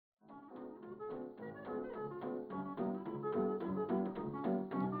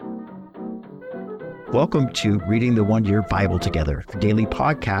Welcome to Reading the One Year Bible Together, a daily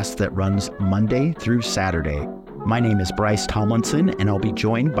podcast that runs Monday through Saturday. My name is Bryce Tomlinson, and I'll be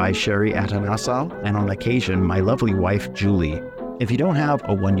joined by Sherry Atanasoff, and on occasion, my lovely wife, Julie. If you don't have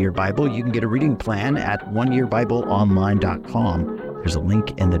a one-year Bible, you can get a reading plan at oneyearbibleonline.com. There's a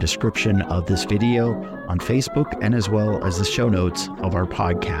link in the description of this video on Facebook and as well as the show notes of our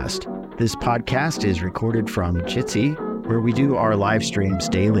podcast. This podcast is recorded from Jitsi, where we do our live streams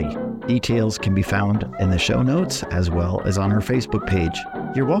daily. Details can be found in the show notes as well as on our Facebook page.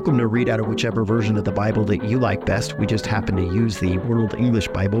 You're welcome to read out of whichever version of the Bible that you like best. We just happen to use the World English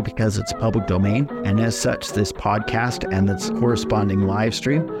Bible because it's public domain, and as such, this podcast and its corresponding live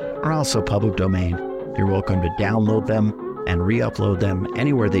stream are also public domain. You're welcome to download them and re-upload them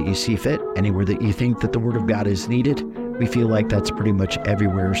anywhere that you see fit, anywhere that you think that the Word of God is needed. We feel like that's pretty much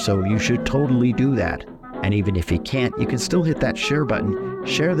everywhere, so you should totally do that. And even if you can't, you can still hit that share button.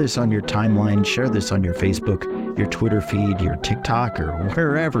 Share this on your timeline, share this on your Facebook, your Twitter feed, your TikTok, or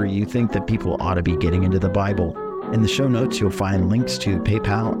wherever you think that people ought to be getting into the Bible. In the show notes, you'll find links to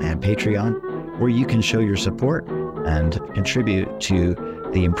PayPal and Patreon, where you can show your support and contribute to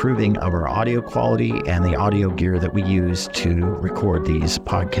the improving of our audio quality and the audio gear that we use to record these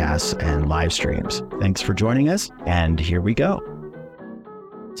podcasts and live streams. Thanks for joining us, and here we go.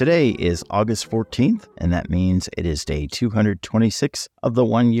 Today is August 14th, and that means it is day 226 of the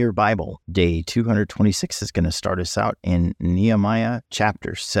One Year Bible. Day 226 is going to start us out in Nehemiah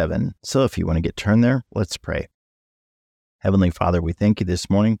chapter 7. So if you want to get turned there, let's pray. Heavenly Father, we thank you this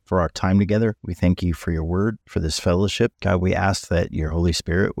morning for our time together. We thank you for your word, for this fellowship. God, we ask that your Holy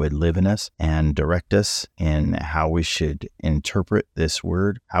Spirit would live in us and direct us in how we should interpret this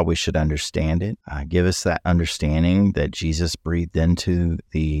word, how we should understand it. Give us that understanding that Jesus breathed into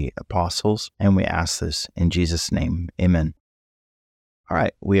the apostles. And we ask this in Jesus' name. Amen. All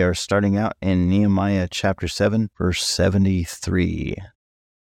right, we are starting out in Nehemiah chapter 7, verse 73.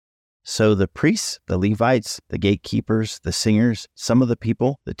 So the priests, the Levites, the gatekeepers, the singers, some of the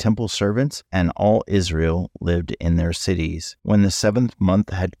people, the temple servants, and all Israel lived in their cities. When the 7th month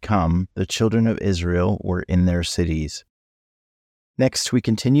had come, the children of Israel were in their cities. Next, we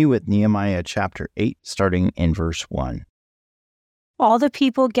continue with Nehemiah chapter 8, starting in verse 1. All the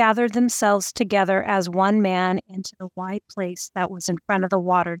people gathered themselves together as one man into the wide place that was in front of the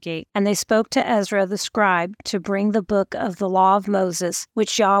water gate. And they spoke to Ezra the scribe to bring the book of the law of Moses,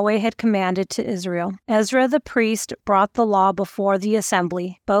 which Yahweh had commanded to Israel. Ezra the priest brought the law before the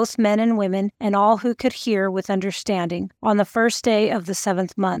assembly, both men and women, and all who could hear with understanding, on the first day of the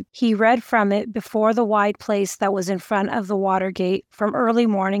 7th month. He read from it before the wide place that was in front of the water gate from early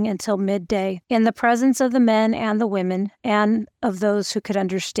morning until midday, in the presence of the men and the women, and of those who could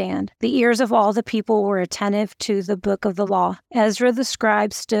understand. The ears of all the people were attentive to the book of the law. Ezra the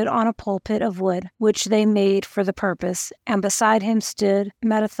scribe stood on a pulpit of wood, which they made for the purpose, and beside him stood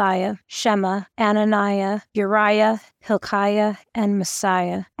Mattithiah, Shema, Ananiah, Uriah, Hilkiah, and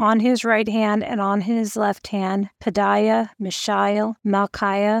Messiah. On his right hand and on his left hand, Pedaiah, Mishael,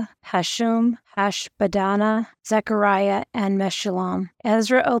 Malchiah, Hashum, Hashbadana, Zechariah, and Meshullam.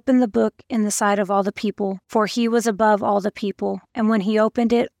 Ezra opened the book in the sight of all the people, for he was above all the people. And when he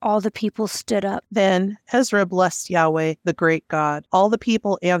opened it, all the people stood up. Then Ezra blessed Yahweh, the great God. All the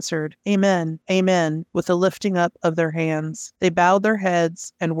people answered, Amen, Amen, with the lifting up of their hands. They bowed their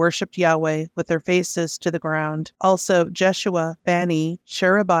heads and worshipped Yahweh with their faces to the ground. Also Jeshua, Bani,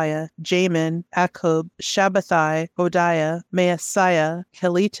 Sherebiah, Jamin, Akub, Shabbathai, Hodiah, Maaseiah,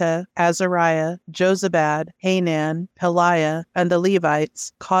 Kelita, Azariah, Jozabad, Hanan, Peliah, and the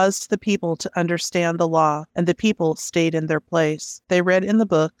Levites caused the people to understand the law, and the people stayed in their place. They read in the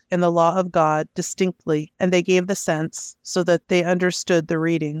book and the law of God distinctly, and they gave the sense so that they understood the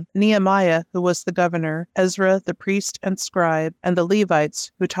reading. Nehemiah, who was the governor, Ezra the priest and scribe, and the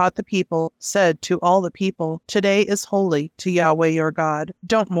Levites who taught the people, said to all the people, Today is holy to Yahweh your God.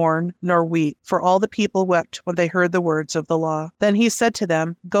 Don't mourn nor weep, for all the people wept when they heard the words of the law. Then he said to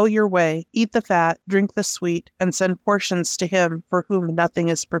them, Go your way, eat the fat, drink the sweet, and send portions to him for whom nothing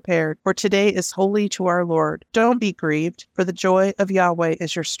is prepared. For today is holy to our Lord. Don't be grieved, for the joy of Yahweh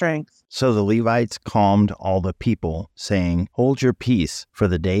is your strength. So the Levites calmed all the people, saying, Hold your peace, for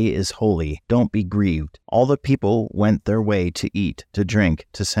the day is holy. Don't be grieved. All the people went their way to eat, to drink,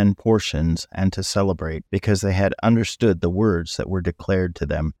 to send portions, and to celebrate, because they had understood the words that were declared to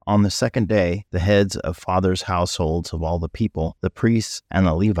them. On the 2nd day, the heads of fathers' households of all the people, the priests and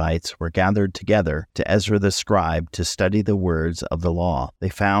the Levites, were gathered together to Ezra the scribe to study the words of the law. They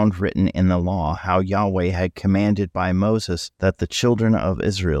found written in the law how Yahweh had commanded by Moses that the children of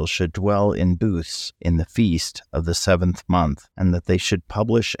Israel should dwell in booths in the feast of the 7th month, and that they should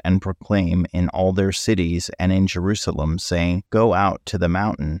publish and proclaim in all their cities and in Jerusalem, saying, Go out to the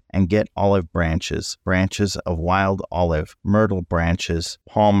mountain and get olive branches, branches of wild olive, myrtle branches,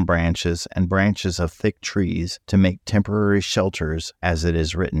 palm branches, and branches of thick trees, to make temporary shelters, as it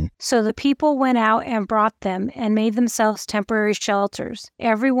is written. So the people went out and brought them and made themselves temporary shelters,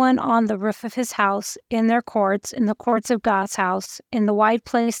 everyone on the roof of his house, in their courts, in the courts of God's house, in the wide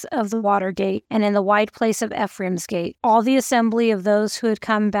place of the water gate, and in the wide place of Ephraim's gate. All the assembly of those who had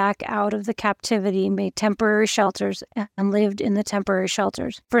come back out of the captivity made temporary shelters and lived in the temporary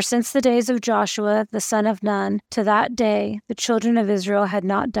shelters. For since the days of Joshua, the son of Nun, to that day, the children of Israel had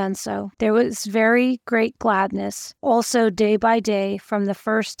not done so. There was very great gladness, also day by day, from the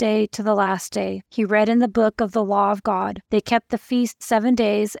first day to the last day. He read in the book of the law of God. They kept the feast 7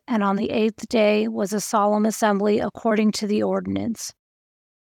 days, and on the 8th day was a solemn assembly according to the ordinance.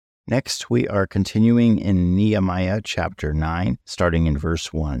 Next, we are continuing in Nehemiah chapter 9, starting in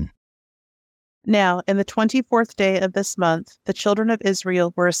verse 1. Now, in the 24th day of this month, the children of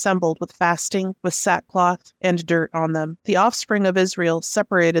Israel were assembled with fasting, with sackcloth and dirt on them. The offspring of Israel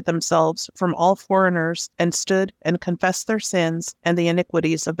separated themselves from all foreigners and stood and confessed their sins and the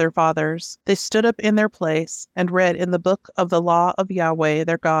iniquities of their fathers. They stood up in their place and read in the book of the law of Yahweh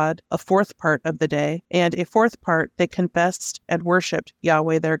their God a 4th part of the day, and a 4th part they confessed and worshipped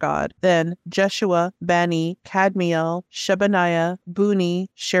Yahweh their God. Then Jeshua, Bani, Kadmiel, Shebaniah, Buni,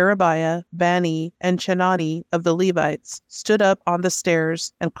 Sherebiah, Bani, and Chenani of the Levites stood up on the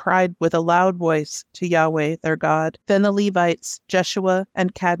stairs and cried with a loud voice to Yahweh their God. Then the Levites, Jeshua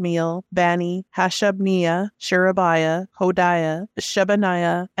and Kadmiel, Bani, Hashabniah, Sherebiah, Hodiah,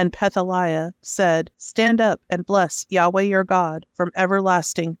 Shebaniah, and Pethaliah, said, Stand up and bless Yahweh your God from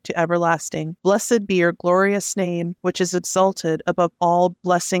everlasting to everlasting. Blessed be your glorious name, which is exalted above all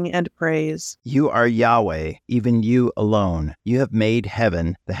blessing and praise. You are Yahweh, even you alone. You have made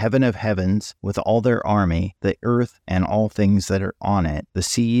heaven, the heaven of heavens, with all their army, the earth and all things that are on it, the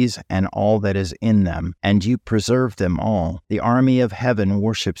seas and all that is in them, and you preserve them all. The army of heaven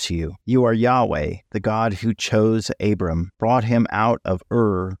worships you. You are Yahweh, the God who chose Abram, brought him out of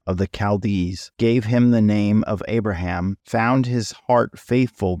Ur of the Chaldees, gave him the name of Abraham, found his heart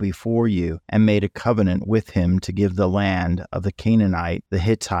faithful before you, and made a covenant with him to give the land of the Canaanite, the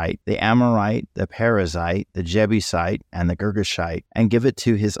Hittite, the Amorite, the Perizzite, the Jebusite, and the Girgashite, and give it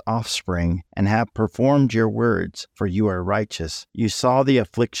to his offspring, and have performed your words, for you are righteous. You saw the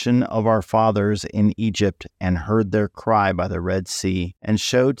affliction of our fathers in Egypt, and heard their cry by the Red Sea, and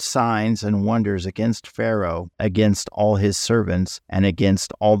showed signs and wonders against Pharaoh, against all his servants, and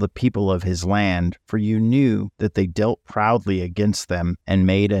against all the people of his land, for you knew that they dealt proudly against them, and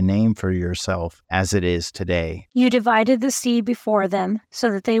made a name for yourself, as it is today. You divided the sea before them, so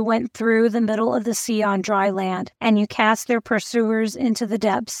that they went through the middle of the sea on dry land, and you cast their pursuers into the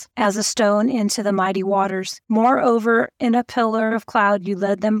depths, as a stone into the mighty waters. Moreover, in a pillar of cloud you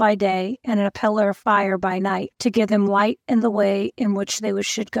led them by day, and in a pillar of fire by night, to give them light in the way in which they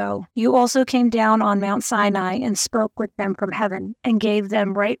should go. You also came down on Mount Sinai and spoke with them from heaven, and gave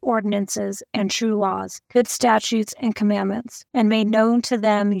them right ordinances and true laws, good statutes and commandments, and made known to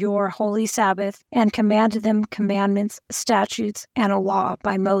them your holy Sabbath, and commanded them commandments, statutes, and a law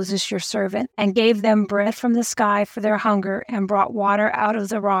by Moses your servant, and gave them bread from the sky for their hunger, and brought water out of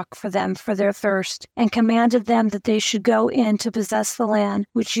the rock for them for their thirst, and commanded them that they should go in to possess the land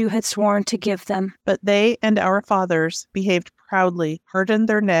which you had sworn to give them. But they and our fathers behaved proudly, hardened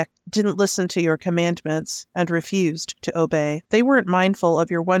their neck, didn't listen to your commandments, and refused to obey. They weren't mindful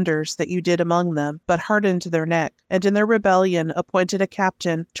of your wonders that you did among them, but hardened their neck, and in their rebellion appointed a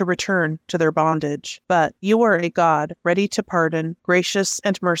captain to return to their bondage. But you are a God, ready to pardon, gracious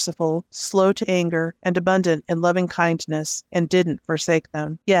and merciful, slow to anger, and abundant in loving kindness, and didn't forsake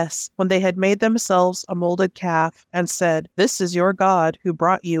them. Yes, when they had made themselves a molded calf, and said, This is your God who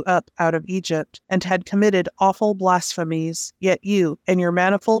brought you up out of Egypt, and had committed awful blasphemies, yet you, in your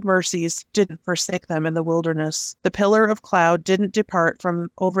manifold mercies, didn't forsake them in the wilderness. The pillar of cloud didn't depart from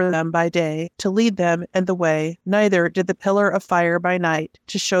over them by day, to lead them in the way, neither did the pillar of fire by night,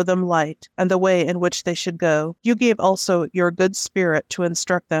 to show them light, and the way in which they should go. You gave also your good spirit to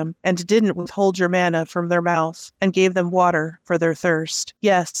instruct them, and didn't withhold your manna from their mouth, and gave them water for their thirst.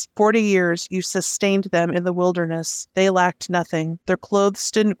 Yes, 40 years you sustained them in the wilderness. They lacked nothing. Their clothes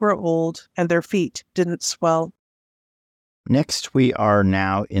didn't grow old, and their feet didn't swell. Next, we are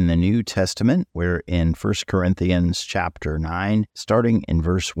now in the New Testament. We're in 1 Corinthians chapter 9, starting in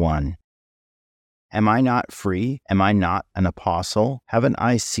verse 1. Am I not free? Am I not an apostle? Haven't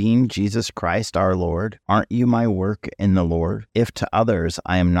I seen Jesus Christ our Lord? Aren't you my work in the Lord? If to others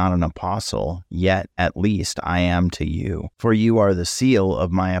I am not an apostle, yet at least I am to you. For you are the seal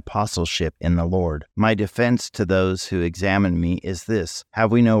of my apostleship in the Lord. My defense to those who examine me is this: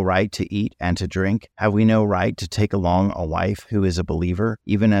 have we no right to eat and to drink? Have we no right to take along a wife who is a believer,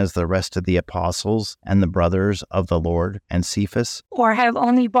 even as the rest of the apostles and the brothers of the Lord and Cephas? Or have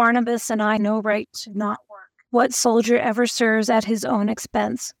only Barnabas and I no right to not work? What soldier ever serves at his own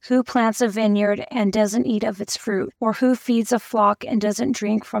expense? Who plants a vineyard and doesn't eat of its fruit? Or who feeds a flock and doesn't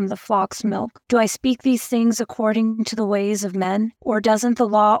drink from the flock's milk? Do I speak these things according to the ways of men? Or doesn't the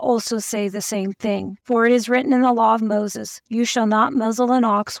law also say the same thing? For it is written in the law of Moses, "You shall not muzzle an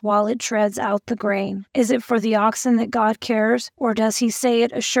ox while it treads out the grain." Is it for the oxen that God cares? Or does he say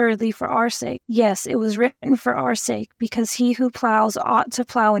it assuredly for our sake? Yes, it was written for our sake, because he who plows ought to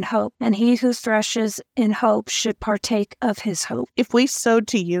plow in hope, and he who threshes in hope should partake of his hope. If we sowed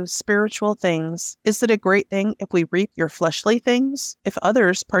to you spiritual things, is it a great thing if we reap your fleshly things? If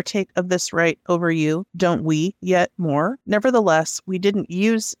others partake of this right over you, don't we yet more? Nevertheless, we didn't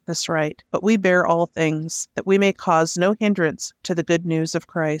use this right, but we bear all things, that we may cause no hindrance to the good news of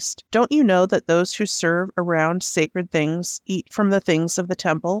Christ. Don't you know that those who serve around sacred things eat from the things of the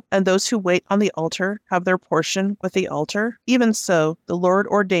temple, and those who wait on the altar have their portion with the altar? Even so, the Lord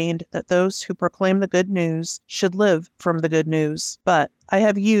ordained that those who proclaim the good news should live from the good news. But I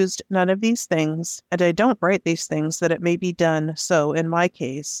have used none of these things, and I don't write these things that it may be done so in my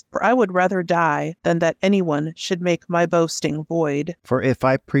case, for I would rather die than that anyone should make my boasting void. For if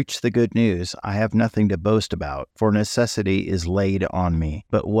I preach the good news, I have nothing to boast about, for necessity is laid on me.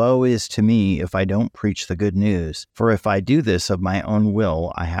 But woe is to me if I don't preach the good news. For if I do this of my own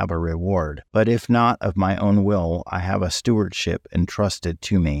will, I have a reward. But if not of my own will, I have a stewardship entrusted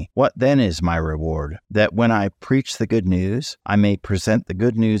to me. What then is my reward? That when I preach the good news, I may present the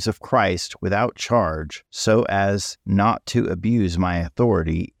good news of Christ without charge, so as not to abuse my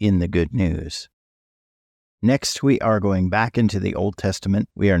authority in the good news. Next, we are going back into the Old Testament.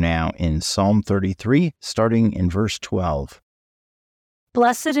 We are now in Psalm 33, starting in verse 12.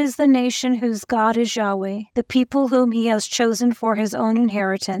 Blessed is the nation whose God is Yahweh, the people whom he has chosen for his own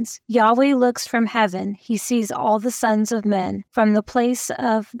inheritance. Yahweh looks from heaven, he sees all the sons of men. From the place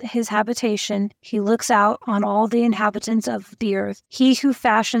of his habitation, he looks out on all the inhabitants of the earth. He who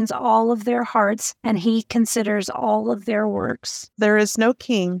fashions all of their hearts, and he considers all of their works. There is no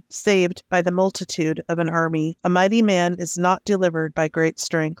king saved by the multitude of an army. A mighty man is not delivered by great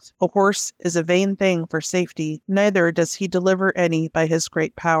strength. A horse is a vain thing for safety, neither does he deliver any by his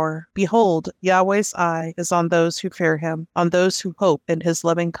great power. Behold, Yahweh's eye is on those who fear him, on those who hope in his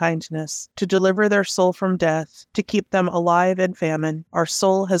loving kindness, to deliver their soul from death, to keep them alive in famine. Our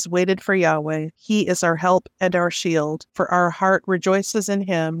soul has waited for Yahweh. He is our help and our shield, for our heart rejoices in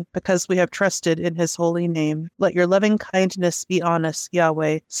him, because we have trusted in his holy name. Let your loving kindness be on us,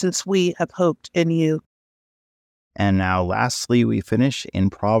 Yahweh, since we have hoped in you. And now lastly, we finish in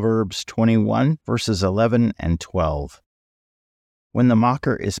Proverbs 21, verses 11 and 12. When the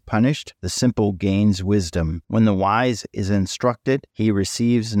mocker is punished, the simple gains wisdom. When the wise is instructed, he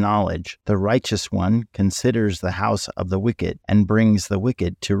receives knowledge. The righteous one considers the house of the wicked and brings the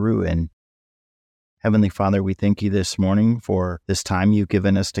wicked to ruin. Heavenly Father, we thank you this morning for this time you've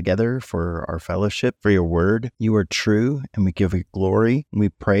given us together, for our fellowship, for your word. You are true, and we give you glory. We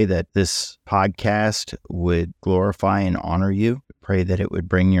pray that this podcast would glorify and honor you. Pray that it would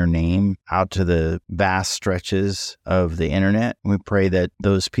bring your name out to the vast stretches of the internet. We pray that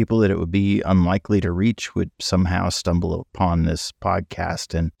those people that it would be unlikely to reach would somehow stumble upon this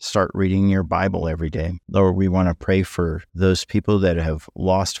podcast and start reading your Bible every day. Lord, we want to pray for those people that have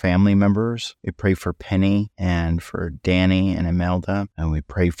lost family members. We pray for Penny and for Danny and Imelda, and we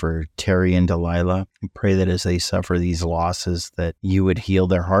pray for Terry and Delilah. We pray that as they suffer these losses, that you would heal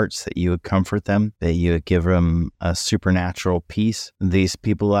their hearts, that you would comfort them, that you would give them a supernatural peace. These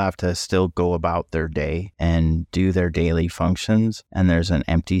people have to still go about their day and do their daily functions, and there's an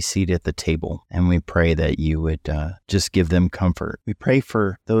empty seat at the table. And we pray that you would just give them comfort. We pray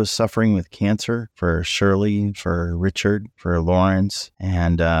for those suffering with cancer, for Shirley, for Richard, for Lawrence,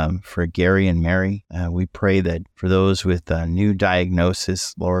 and for Gary and Mary. We pray that for those with new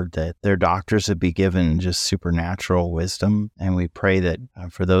diagnosis, Lord, that their doctors would be given given just supernatural wisdom. And we pray that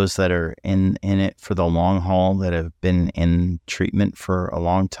for those that are in it for the long haul, that have been in treatment for a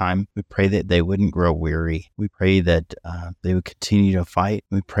long time, we pray that they wouldn't grow weary. We pray that they would continue to fight.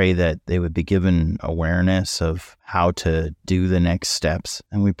 We pray that they would be given awareness of how to do the next steps.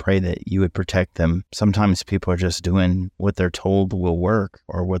 And we pray that you would protect them. Sometimes people are just doing what they're told will work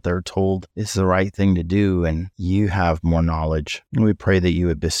or what they're told is the right thing to do. And you have more knowledge. And we pray that you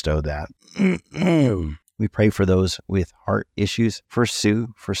would bestow that. We pray for those with heart issues, for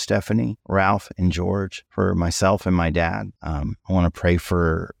Sue, for Stephanie, Ralph, and George, for myself and my dad. I want to pray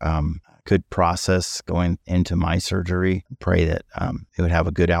for good process going into my surgery. Pray that it would have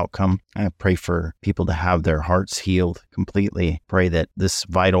a good outcome. I pray for people to have their hearts healed completely. Pray that this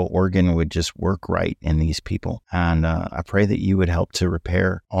vital organ would just work right in these people. And I pray that you would help to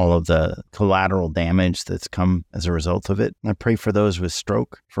repair all of the collateral damage that's come as a result of it. I pray for those with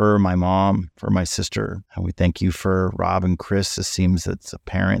stroke, for my mom, for my sister. And we thank you for Rob and Chris. It seems it's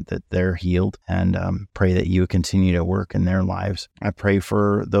apparent that they're healed, and pray that you would continue to work in their lives. I pray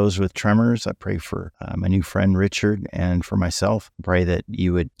for those with tremors. I pray for my new friend Richard, and for myself. I pray that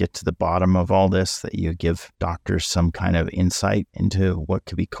you would get to the bottom of all this, that you give doctors some kind of insight into what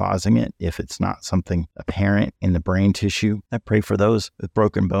could be causing it if it's not something apparent in the brain tissue. I pray for those with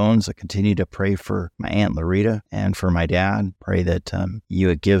broken bones. I continue to pray for my Aunt Larita and for my dad. Pray that you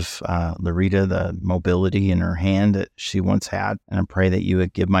would give Larita the mobility in her hand that she once had. And I pray that you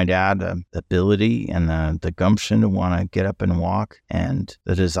would give my dad the ability and the gumption to want to get up and walk, and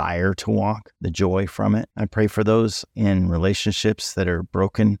the desire to walk, the joy from it. I pray for those in relationships that are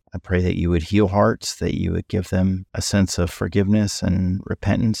broken. I pray that you would heal hearts, that you would give them a sense of forgiveness and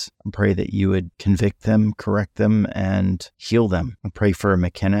repentance. I pray that you would convict them, correct them, and heal them. I pray for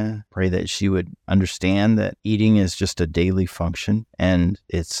McKenna. Pray that she would understand that eating is just a daily function, and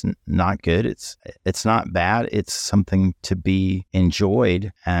it's not good. It's not bad. It's something to be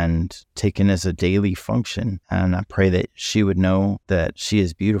enjoyed and taken as a daily function. And I pray that she would know that she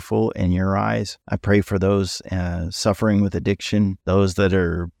is beautiful in your eyes. I pray for those suffering with addiction, those that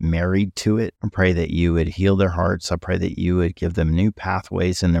are married to it. I pray that you would heal their hearts. I pray that you would give them new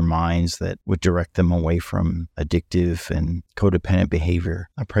pathways in their minds that would direct them away from addictive and codependent behavior.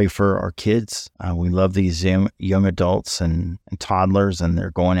 I pray for our kids. We love these young adults and toddlers, and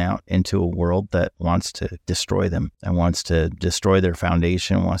they're going out into a world that wants to destroy them and wants to destroy their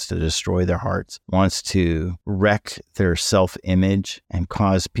foundation, wants to destroy their hearts, wants to wreck their self-image and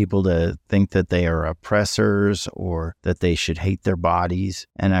cause people to think that they are oppressors or that they should hate their bodies.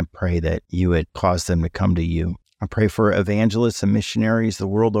 And I pray that you would cause them to come to you. I pray for evangelists and missionaries the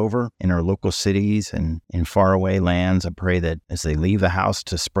world over in our local cities and in faraway lands. I pray that as they leave the house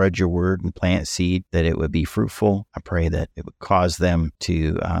to spread your word and plant seed, that it would be fruitful. I pray that it would cause them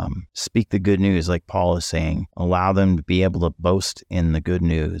to speak the good news, like Paul is saying, allow them to be able to boast in the good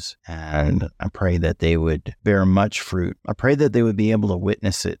news. And I pray that they would bear much fruit. I pray that they would be able to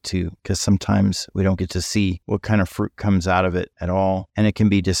witness it too, because sometimes we don't get to see what kind of fruit comes out of it at all, and it can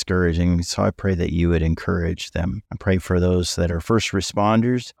be discouraging. So I pray that you would encourage them. I pray for those that are first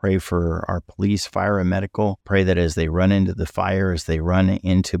responders. Pray for our police, fire, and medical. Pray that as they run into the fire, as they run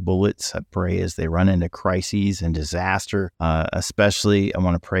into bullets, I pray as they run into crises and disaster. Especially, I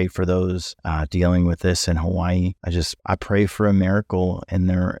want to pray for those dealing with this in Hawaii. I pray for a miracle in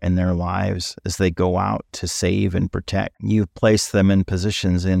their lives as they go out to save and protect. You've placed them in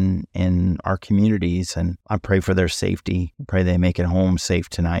positions in our communities, and I pray for their safety. I pray they make it home safe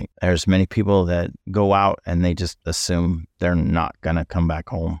tonight. There's many people that go out and they just assume they're not going to come back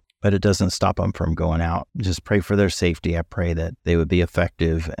home, but it doesn't stop them from going out. Just pray for their safety. I pray that they would be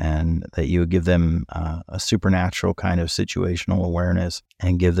effective and that you would give them a supernatural kind of situational awareness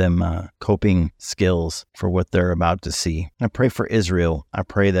and give them coping skills for what they're about to see. I pray for Israel. I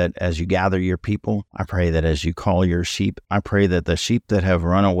pray that as you gather your people, I pray that as you call your sheep, I pray that the sheep that have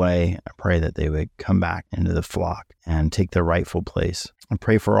run away, I pray that they would come back into the flock and take their rightful place. I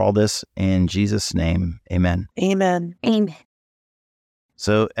pray for all this in Jesus' name. Amen. Amen. Amen.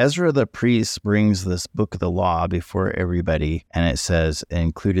 So Ezra the priest brings this book of the law before everybody, and it says it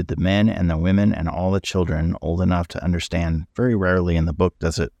included the men and the women and all the children old enough to understand. Very rarely in the book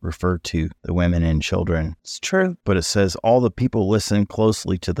does it refer to the women and children. It's true. But it says all the people listened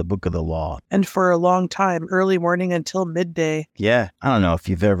closely to the book of the law. And for a long time, early morning until midday. Yeah, I don't know if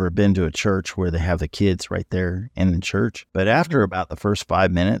you've ever been to a church where they have the kids right there in the church, but after about the first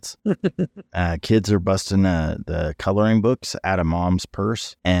 5 minutes, kids are busting the coloring books out of mom's purse.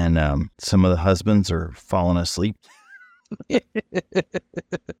 And some of the husbands are falling asleep.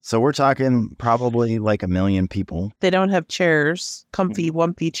 So we're talking probably like 1 million people. They don't have chairs, comfy,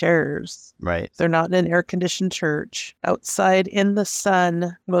 wumpy chairs. Right. They're not in an air-conditioned church. Outside in the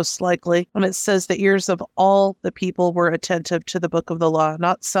sun, most likely. And it says the ears of all the people were attentive to the book of the law.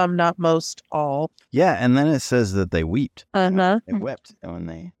 Not some, not most, all. Yeah, and then it says that they wept. Uh-huh. They wept when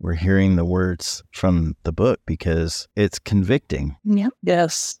they were hearing the words from the book because it's convicting. Yep.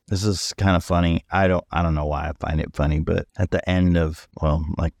 Yes. This is kind of funny. I don't know why I find it funny, but at the end of, well,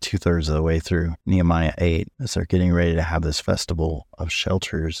 like 2/3 of the way through Nehemiah 8, as they're getting ready to have this festival of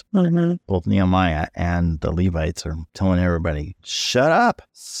shelters, both Nehemiah and the Levites are telling everybody, shut up,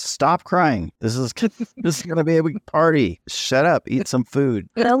 stop crying. This is going to be a big party. Shut up, eat some food.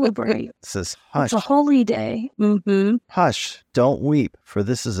 Celebrate. It says, hush. It's a holy day. Hush, don't weep, for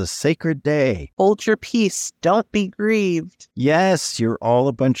this is a sacred day. Hold your peace. Don't be grieved. Yes, you're all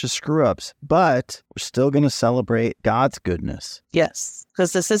a bunch of screw-ups, but we're still going to celebrate God's goodness. Yes,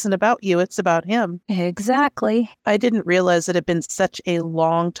 because this isn't about you. It's about him. Exactly. I didn't realize it had been such a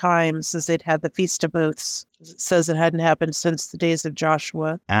long time since they'd had the Feast of Booths. It says it hadn't happened since the days of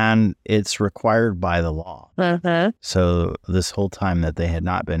Joshua. And it's required by the law. So this whole time that they had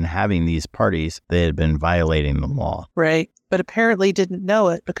not been having these parties, they had been violating the law. Right. But apparently didn't know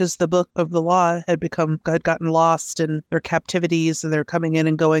it because the book of the law had gotten lost in their captivities and they're coming in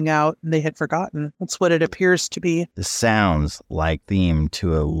and going out and they had forgotten. That's what it appears to be. This sounds like theme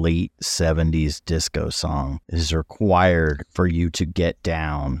to a late 70s disco song. It is required for you to get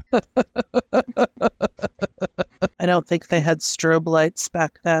down. I don't think they had strobe lights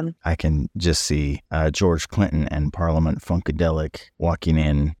back then. I can just see George Clinton and Parliament Funkadelic walking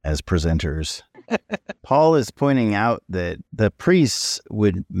in as presenters. Paul is pointing out that the priests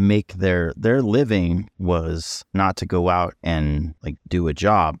would make their living was not to go out and like do a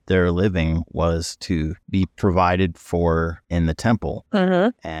job. Their living was to be provided for in the temple.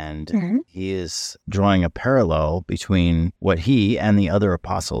 And he is drawing a parallel between what he and the other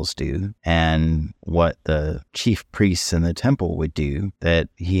apostles do and what the chief priests in the temple would do, that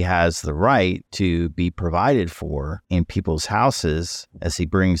he has the right to be provided for in people's houses as he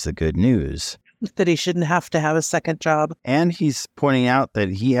brings the good news. That he shouldn't have to have a second job. And he's pointing out that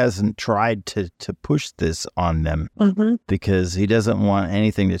he hasn't tried to push this on them because he doesn't want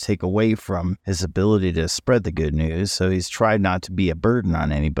anything to take away from his ability to spread the good news. So he's tried not to be a burden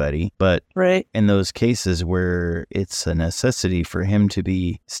on anybody. But in those cases where it's a necessity for him to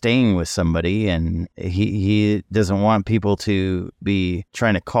be staying with somebody and he doesn't want people to be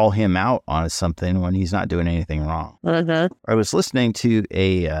trying to call him out on something when he's not doing anything wrong. I was listening to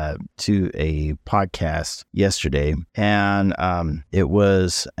a podcast yesterday, and it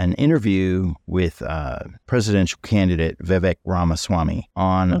was an interview with presidential candidate Vivek Ramaswamy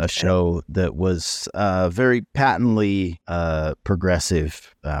on a show that was very patently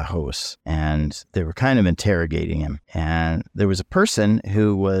progressive hosts, and they were kind of interrogating him. And there was a person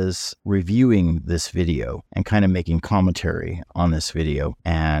who was reviewing this video and kind of making commentary on this video,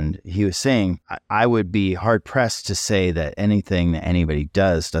 and he was saying, I would be hard-pressed to say that anything that anybody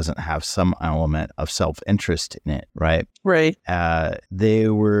does doesn't have some element of self-interest in it, right? Right. They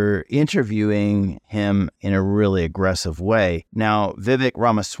were interviewing him in a really aggressive way. Now, Vivek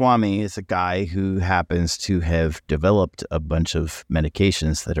Ramaswamy is a guy who happens to have developed a bunch of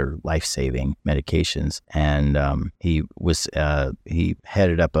medications that are life-saving medications, and he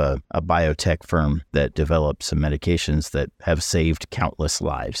headed up a biotech firm that developed some medications that have saved countless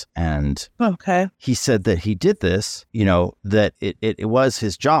lives. And he said that he did this, that it was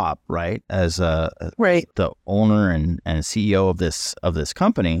his job, right, as the owner and CEO of this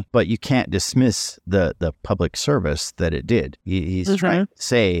company, but you can't dismiss the public service that it did. He's trying to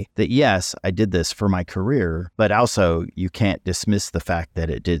say that, yes, I did this for my career, but also you can't dismiss the fact that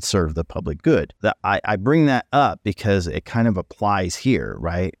it did serve the public good. I bring that up because it kind of applies here,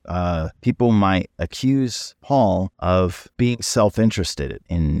 right? People might accuse Paul of being self-interested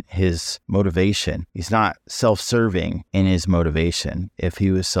in his motivation. He's not self-serving in his motivation. If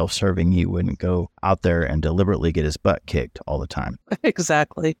he was self-serving, he wouldn't go out there and deliberately get his butt kicked all the time.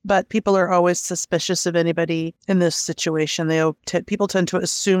 Exactly. But people are always suspicious of anybody in this situation. People tend to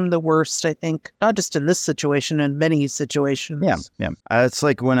assume the worst, I think, not just in this situation, in many situations. Yeah. It's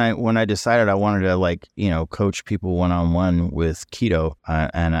like when I decided I wanted to coach people one-on-one with keto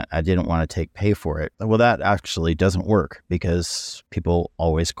and I didn't want to take pay for it. Well, that actually doesn't work because people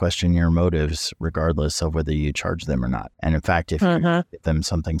always question your motives regardless of whether you charge them or not. And in fact, if you give them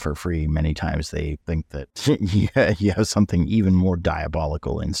something for free, many times they they think that you have something even more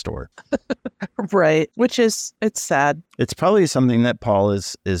diabolical in store. Right. Which is, it's sad. It's probably something that Paul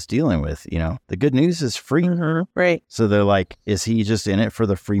is dealing with. The good news is free. Mm-hmm. Right. So they're like, is he just in it for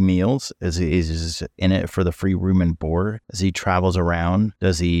the free meals? Is he just in it for the free room and board? As he travels around,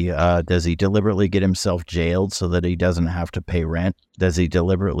 does he deliberately get himself jailed so that he doesn't have to pay rent? Does he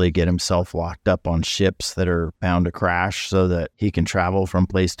deliberately get himself locked up on ships that are bound to crash so that he can travel from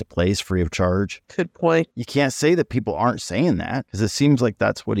place to place free of charge? Good point. You can't say that people aren't saying that, because it seems like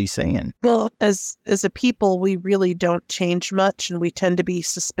that's what he's saying. Well, as a people, we really don't change much, and we tend to be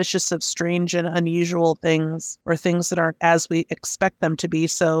suspicious of strange and unusual things, or things that aren't as we expect them to be.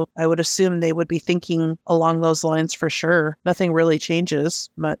 So I would assume they would be thinking along those lines for sure. Nothing really changes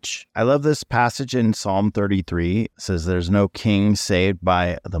much. I love this passage in Psalm 33. It says, there's no king saved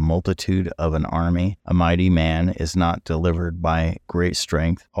by the multitude of an army. A mighty man is not delivered by great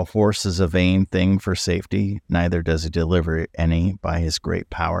strength. A horse is a vain thing for safety, neither does he deliver any by his great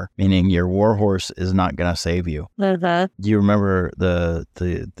power. Meaning your war horse is not going to save you. Mm-hmm. Do you remember the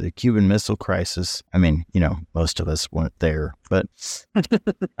Cuban Missile Crisis? I mean, most of us weren't there, but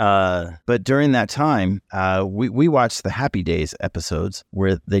during that time, we watched the Happy Days episodes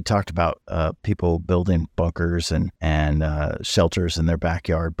where they talked about people building bunkers and shelters in their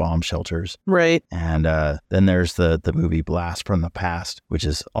backyard, bomb shelters. Right. And then there's the movie Blast from the Past, which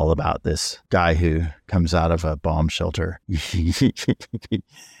is all about this guy who comes out of a bomb shelter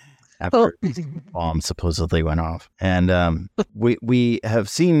after the bomb supposedly went off. And we have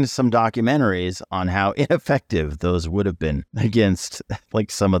seen some documentaries on how ineffective those would have been against, like,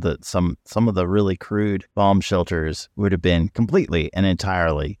 some of the really crude bomb shelters would have been completely and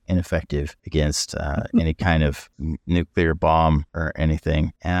entirely ineffective against any kind of nuclear bomb or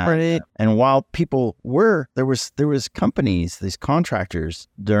anything. Right. And while people there was companies, these contractors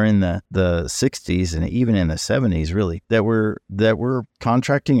during the 60s and even in the 70s, really, that were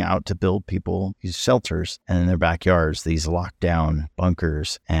contracting out to build people these shelters and in their backyards, these lockdown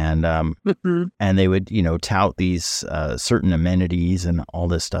bunkers, and and they would tout these certain amenities and all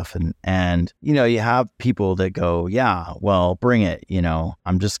this stuff, and you have people that go, yeah, well, bring it,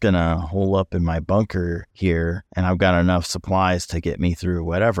 I'm just gonna hole up in my bunker here and I've got enough supplies to get me through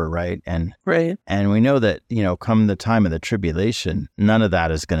whatever, right? And we know that come the time of the tribulation, none of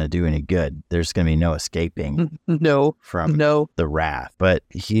that is going to do any good. There's going to be no escaping from the wrath. But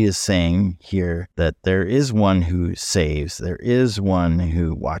he is saying here that there is one who saves, there is one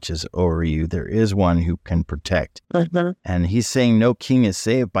who watches over you, there is one who can protect. And he's saying no king is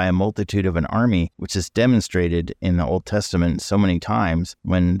saved by a multitude of an army, which is demonstrated in the Old Testament so many times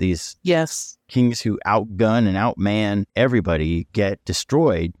when these kings who outgun and outman everybody get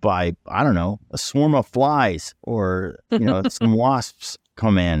destroyed by, I don't know, a swarm of flies, or some wasps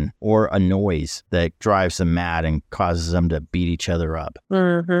come in, or a noise that drives them mad and causes them to beat each other up.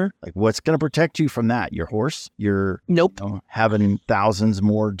 Like, what's going to protect you from that? Your horse? You're having thousands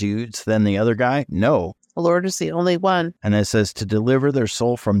more dudes than the other guy? No. The Lord is the only one. And it says to deliver their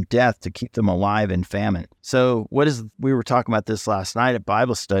soul from death, to keep them alive in famine. So we were talking about this last night at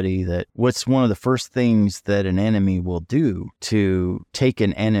Bible study, that what's one of the first things that an enemy will do to take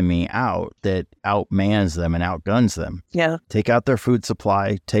an enemy out that outmans them and outguns them? Yeah. Take out their food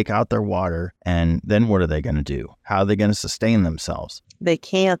supply, take out their water, and then what are they going to do? How are they going to sustain themselves? They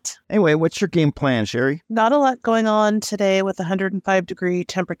can't. Anyway, what's your game plan, Sherry? Not a lot going on today with 105-degree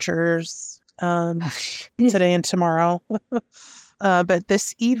temperatures. Today and tomorrow. But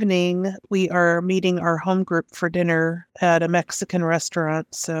this evening, we are meeting our home group for dinner at a Mexican restaurant.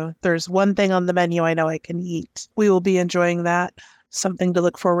 So there's one thing on the menu I know I can eat. We will be enjoying that. Something to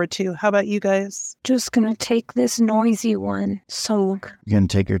look forward to. How about you guys? Just gonna take this noisy one. So you're gonna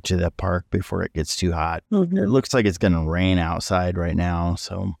take her to the park before it gets too hot. It looks like it's gonna rain outside right now,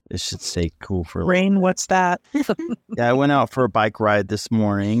 so it should stay cool for a little. Rain? What's that? Yeah, I went out for a bike ride this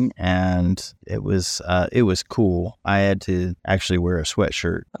morning, and it was cool. I had to actually wear a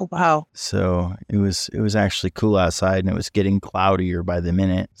sweatshirt. Oh wow! So it was actually cool outside, and it was getting cloudier by the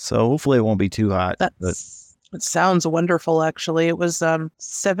minute. So hopefully it won't be too hot. It sounds wonderful, actually. It was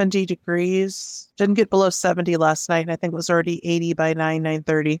 70 degrees. Didn't get below 70 last night, and I think it was already 80 by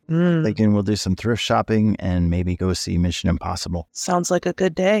 9:30. Thinking we'll do some thrift shopping and maybe go see Mission Impossible. Sounds like a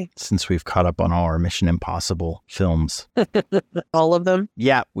good day. Since we've caught up on all our Mission Impossible films. All of them?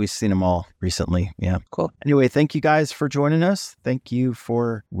 Yeah, we've seen them all recently. Yeah. Cool. Anyway, thank you guys for joining us. Thank you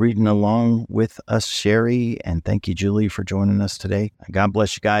for reading along with us, Sherry, and thank you, Julie, for joining us today. God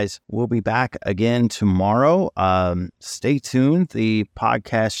bless you guys. We'll be back again tomorrow. tomorrow. Stay tuned. The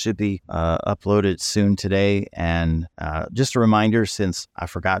podcast should be uploaded soon today. And just a reminder, since I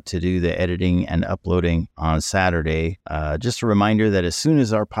forgot to do the editing and uploading on Saturday, just a reminder that as soon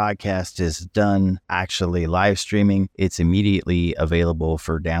as our podcast is done actually live streaming, it's immediately available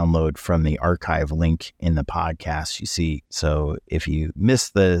for download from the archive link in the podcast you see. So if you miss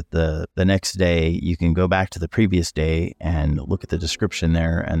the next day, you can go back to the previous day and look at the description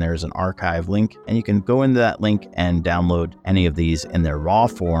there, and there's an archive link, and you can go into that link and download any of these in their raw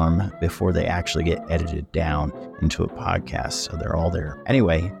form before they actually get edited down into a podcast. So they're all there.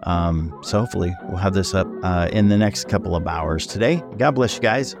 Anyway, so hopefully we'll have this up in the next couple of hours today. God bless you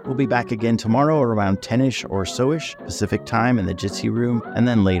guys. We'll be back again tomorrow around 10ish or so-ish Pacific time in the Jitsi room, and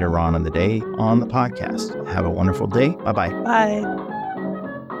then later on in the day on the podcast. Have a wonderful day. Bye-bye. Bye.